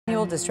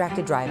annual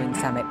Distracted Driving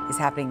Summit is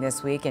happening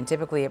this week, and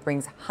typically it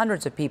brings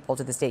hundreds of people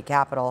to the state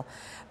capitol.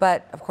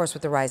 But of course,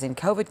 with the rise in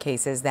COVID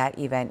cases, that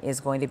event is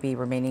going to be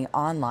remaining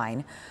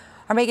online.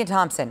 Our Megan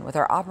Thompson with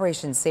our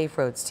Operation Safe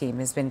Roads team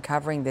has been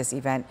covering this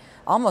event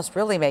almost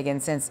really, Megan,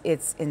 since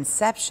its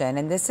inception.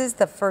 And this is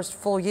the first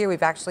full year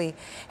we've actually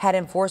had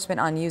enforcement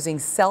on using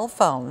cell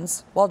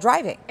phones while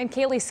driving. And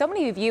Kaylee, so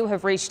many of you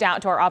have reached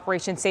out to our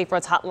Operation Safe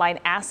Roads hotline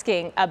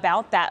asking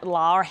about that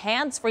law. Our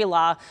hands-free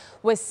law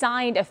was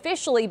signed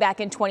officially back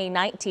in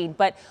 2019,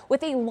 but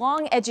with a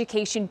long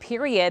education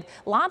period,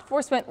 law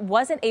enforcement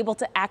wasn't able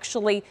to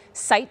actually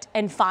cite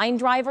and fine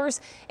drivers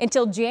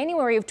until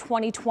January of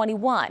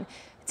 2021.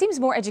 It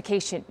seems more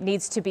education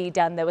needs to be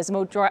done, though, as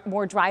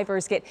more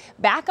drivers get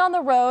back on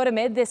the road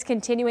amid this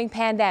continuing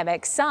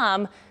pandemic,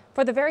 some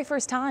for the very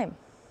first time.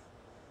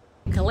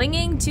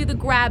 Clinging to the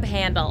grab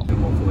handle.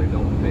 And hopefully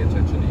they'll pay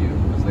attention to you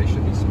because they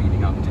should be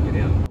speeding up to get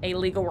in. A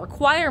legal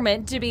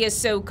requirement to be a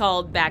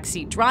so-called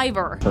backseat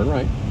driver. Turn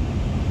right.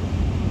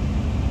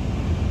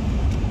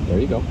 There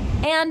you go.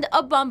 And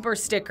a bumper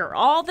sticker,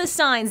 all the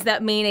signs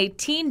that mean a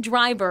teen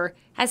driver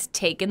has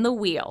taken the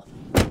wheel.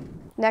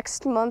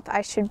 Next month,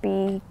 I should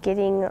be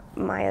getting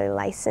my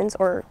license,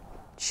 or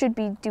should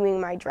be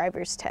doing my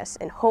driver's test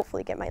and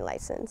hopefully get my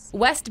license.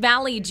 West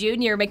Valley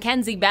junior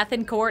Mackenzie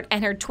Bethencourt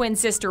and her twin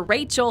sister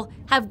Rachel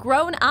have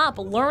grown up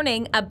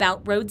learning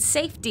about road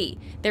safety.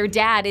 Their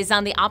dad is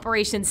on the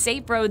Operation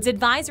Safe Roads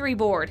Advisory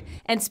Board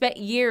and spent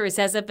years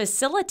as a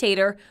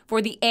facilitator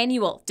for the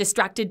annual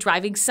Distracted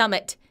Driving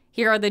Summit.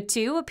 Here are the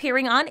two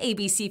appearing on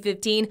ABC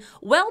 15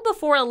 well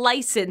before a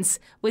license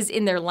was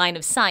in their line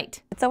of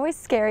sight. It's always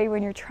scary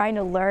when you're trying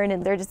to learn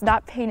and they're just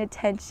not paying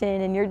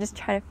attention and you're just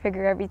trying to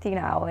figure everything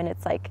out, and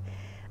it's like,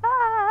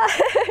 ah.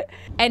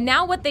 And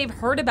now what they've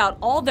heard about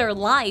all their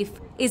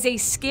life is a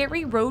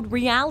scary road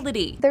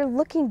reality. They're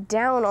looking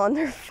down on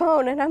their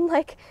phone and I'm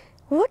like,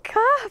 look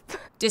up.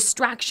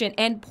 Distraction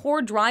and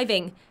poor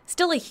driving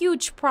still a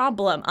huge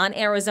problem on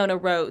Arizona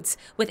roads,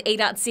 with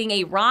ADOT seeing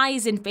a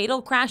rise in fatal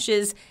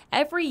crashes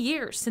every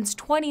year since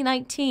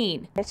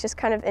 2019. It's just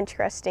kind of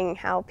interesting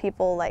how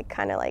people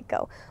kind of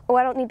go, oh,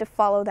 I don't need to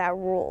follow that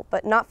rule.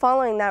 But not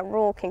following that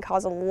rule can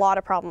cause a lot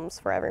of problems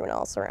for everyone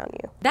else around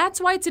you. That's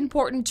why it's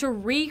important to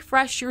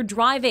refresh your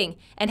driving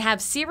and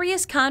have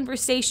serious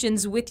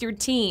conversations with your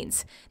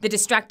teens. The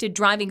Distracted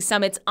Driving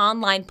Summit's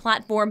online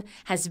platform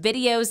has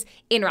videos,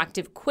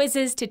 interactive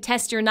quizzes to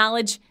test your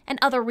knowledge, and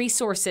other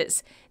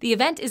resources. The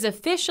event is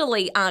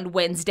officially on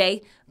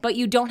Wednesday, but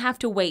you don't have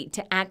to wait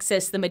to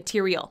access the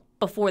material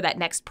before that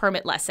next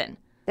permit lesson.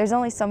 There's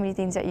only so many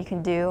things that you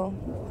can do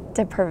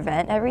to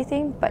prevent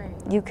everything, but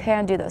you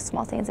can do those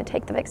small things and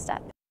take the big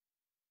step.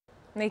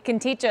 They can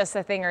teach us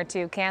a thing or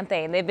two, can't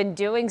they? And they've been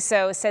doing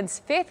so since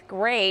 5th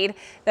grade.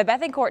 The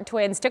Bethencourt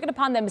twins took it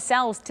upon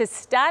themselves to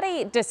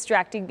study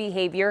distracting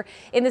behavior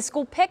in the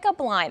school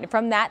pickup line.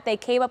 From that, they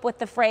came up with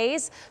the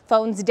phrase,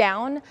 phones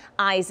down,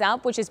 eyes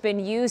up, which has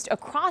been used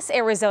across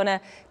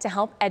Arizona to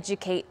help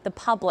educate the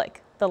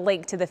public. The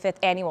link to the 5th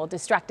annual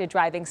Distracted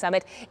Driving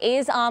Summit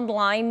is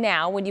online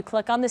now when you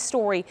click on the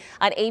story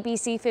on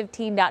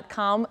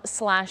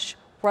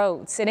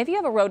abc15.com/roads. And if you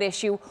have a road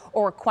issue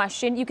or a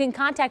question, you can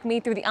contact me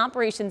through the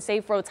Operation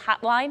Safe Roads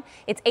hotline.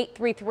 It's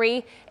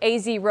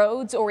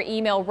 833-AZ-ROADS, or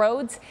email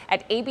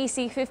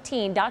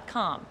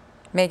roads@abc15.com.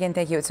 Megan,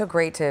 thank you. It's so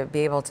great to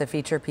be able to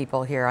feature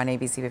people here on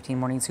ABC 15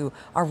 Mornings who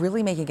are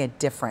really making a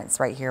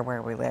difference right here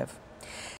where we live.